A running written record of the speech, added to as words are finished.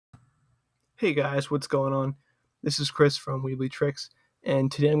Hey guys, what's going on? This is Chris from Weebly Tricks,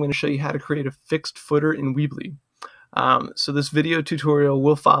 and today I'm going to show you how to create a fixed footer in Weebly. So this video tutorial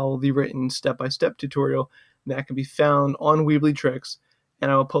will follow the written step-by-step tutorial that can be found on Weebly Tricks, and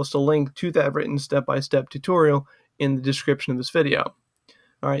I will post a link to that written step-by-step tutorial in the description of this video.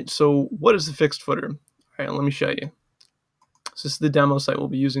 Alright, so what is the fixed footer? Alright, let me show you. So this is the demo site we'll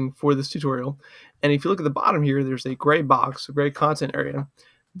be using for this tutorial, and if you look at the bottom here, there's a gray box, a gray content area.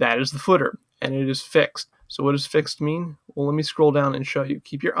 That is the footer, and it is fixed. So what does fixed mean? Well, let me scroll down and show you.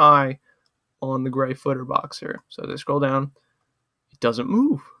 Keep your eye on the gray footer box here. So as I scroll down, it doesn't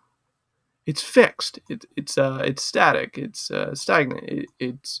move. It's fixed. It's static. It's stagnant.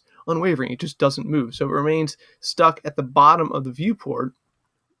 It's unwavering. It just doesn't move. So it remains stuck at the bottom of the viewport,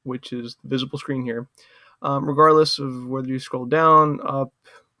 which is the visible screen here, regardless of whether you scroll down, up.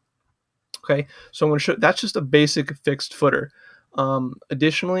 Okay, so I'm going to show. That's just a basic fixed footer.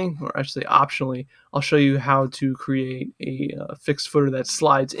 Additionally, or actually optionally, I'll show you how to create a fixed footer that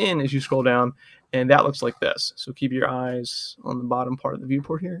slides in as you scroll down, and that looks like this. So keep your eyes on the bottom part of the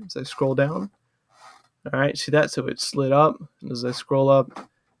viewport here as I scroll down. All right, see that? So it slid up, and as I scroll up, it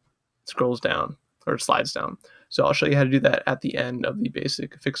scrolls down, or it slides down. So I'll show you how to do that at the end of the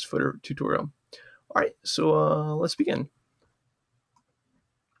basic fixed footer tutorial. All right, so let's begin.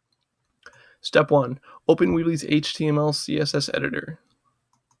 Step 1, open Weebly's HTML CSS editor.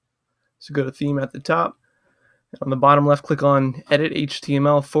 So go to theme at the top. On the bottom left, click on edit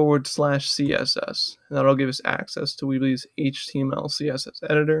HTML/CSS. And that'll give us access to Weebly's HTML CSS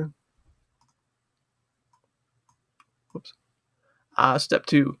editor. Whoops. Step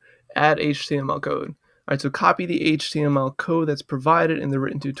 2, add HTML code. All right, so copy the HTML code that's provided in the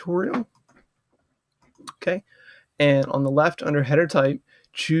written tutorial. Okay, and on the left under header type,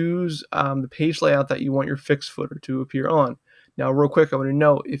 choose the page layout that you want your fixed footer to appear on. Now, real quick, I want to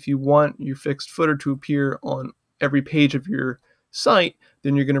note, if you want your fixed footer to appear on every page of your site,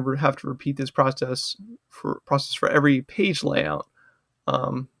 then you're going to have to repeat this process for every page layout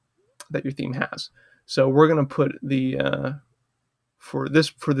that your theme has. So we're going to put the for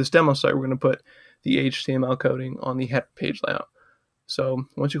this demo site, we're going to put the HTML coding on the header page layout. So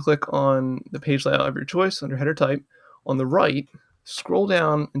once you click on the page layout of your choice under header type, on the right, scroll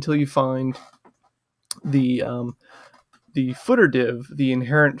down until you find the footer div, the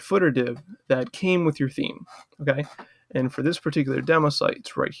inherent footer div that came with your theme. Okay, and for this particular demo site,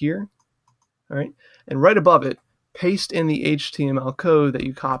 it's right here. All right, and right above it, paste in the HTML code that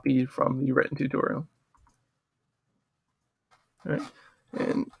you copied from the written tutorial. All right,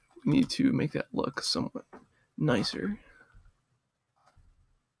 and we need to make that look somewhat nicer.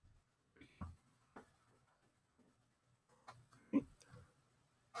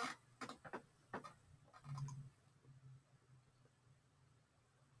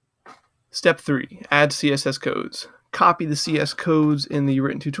 Step 3, add CSS codes. Copy the CS codes in the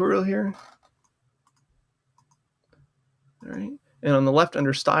written tutorial here. All right, and on the left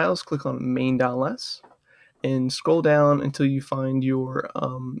under styles, click on main.less and scroll down until you find your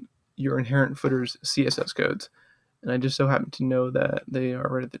inherent footer's CSS codes. And I just so happen to know that they are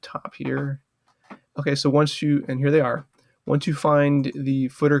right at the top here. Okay, so and here they are. Once you find the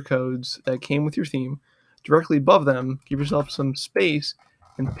footer codes that came with your theme, directly above them, give yourself some space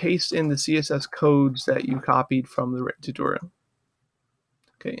and paste in the CSS codes that you copied from the written tutorial.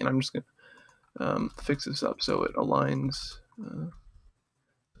 Okay, and I'm just going to fix this up so it aligns, so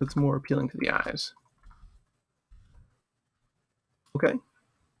it's more appealing to the eyes. Okay.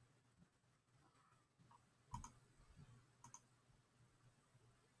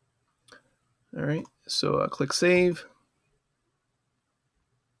 All right, so click Save.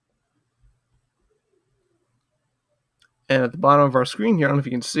 And at the bottom of our screen here, I don't know if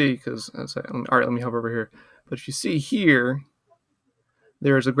you can see, because all right, let me hover over here. But if you see here,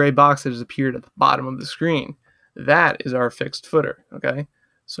 there is a gray box that has appeared at the bottom of the screen. That is our fixed footer. Okay,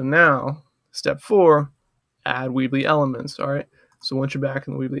 so now step 4, add Weebly elements. All right, so once you're back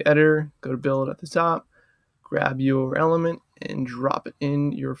in the Weebly editor, go to Build at the top, grab your element, and drop it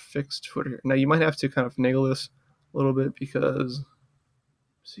in your fixed footer. Now you might have to kind of finagle this a little bit because,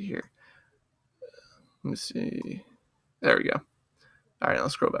 see here, let me see. There we go. All right, now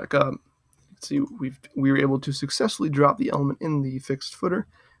let's scroll back up. See, we were able to successfully drop the element in the fixed footer.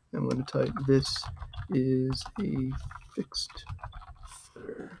 I'm going to type, this is a fixed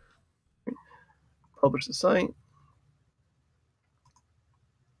footer. Publish the site.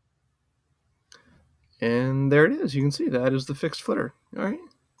 And there it is. You can see that is the fixed footer. All right.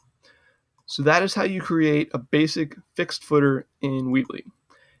 So that is how you create a basic fixed footer in Weebly.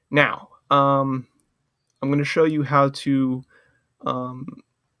 Now, I'm going to show you how to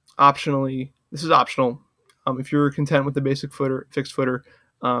optionally, this is optional. If you're content with the basic footer, fixed footer,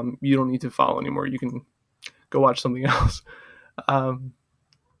 you don't need to follow anymore. You can go watch something else.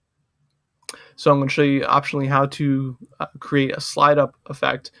 So I'm going to show you optionally how to create a slide up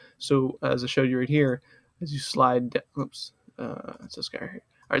effect. So as I showed you right here, as you slide, oops, it's this guy right here.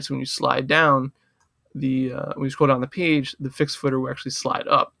 All right, so when you slide down, when you scroll down the page, the fixed footer will actually slide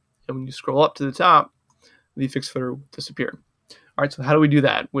up. And when you scroll up to the top, the fixed footer will disappear. All right, so how do we do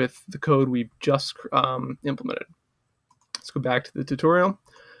that with the code we've just implemented? Let's go back to the tutorial.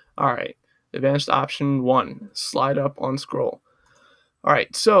 All right, advanced option 1, slide up on scroll. All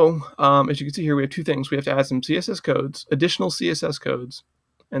right, so as you can see here, we have two things. We have to add some CSS codes, additional CSS codes,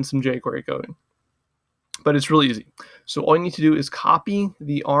 and some jQuery coding. But it's really easy. So all you need to do is copy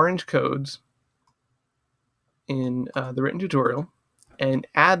the orange codes in the written tutorial and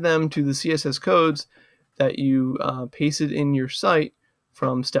add them to the CSS codes that you pasted in your site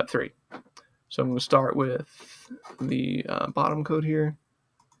from step 3. So I'm going to start with the bottom code here.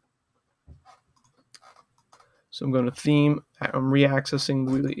 So I'm going to theme. I'm reaccessing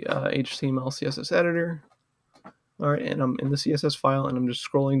the Weebly HTML CSS editor. All right, and I'm in the CSS file, and I'm just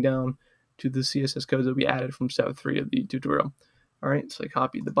scrolling down to the CSS codes that we added from step 3 of the tutorial. All right, so I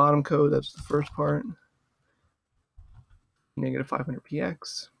copied the bottom code. That's the first part. Negative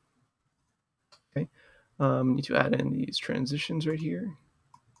 500px. Okay, need to add in these transitions right here.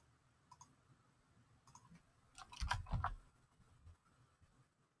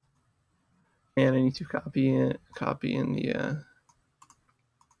 And I need to copy in the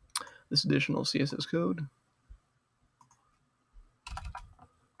this additional CSS code.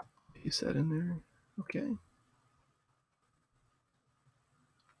 Paste that in there. Okay.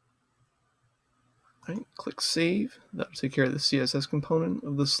 All right, click save. That'll take care of the CSS component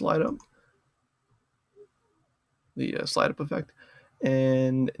of the slide up, the slide up effect.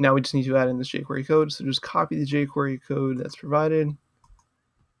 And now we just need to add in this jQuery code. So just copy the jQuery code that's provided.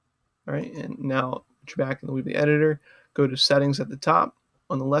 All right, and now you're back in the Weebly editor. Go to settings at the top.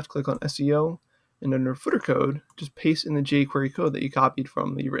 On the left, click on SEO, and under footer code, just paste in the jQuery code that you copied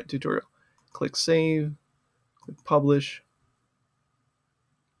from the written tutorial. Click save, click publish,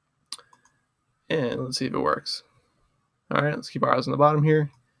 and let's see if it works. All right, let's keep our eyes on the bottom here,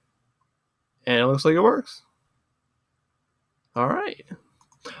 and it looks like it works. All right.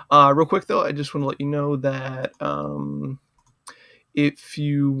 Real quick though, I just want to let you know that if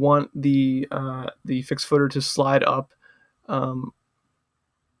you want the fixed footer to slide up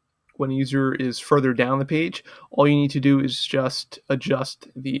when a user is further down the page, all you need to do is just adjust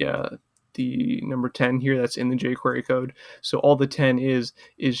the number 10 here that's in the jQuery code. So all the 10 is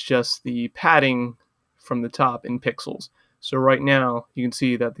just the padding from the top in pixels. So right now you can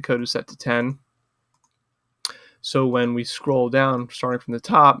see that the code is set to 10. So when we scroll down, starting from the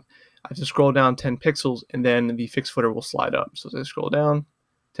top, I have to scroll down 10 pixels, and then the fixed footer will slide up. So as I scroll down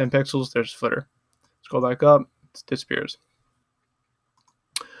 10 pixels, there's the footer. Scroll back up, it disappears.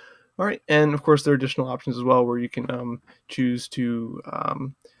 All right, and of course there are additional options as well where you can choose to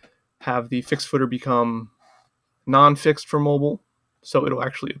have the fixed footer become non-fixed for mobile, so it'll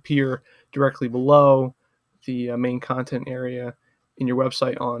actually appear directly below the main content area in your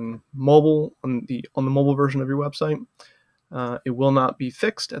website on mobile, on the mobile version of your website. It will not be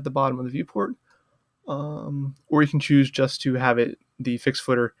fixed at the bottom of the viewport, or you can choose just to have the fixed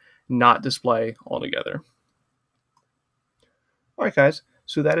footer not display altogether. All right, guys,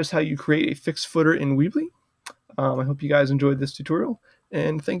 so that is how you create a fixed footer in Weebly. I hope you guys enjoyed this tutorial,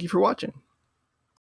 and thank you for watching.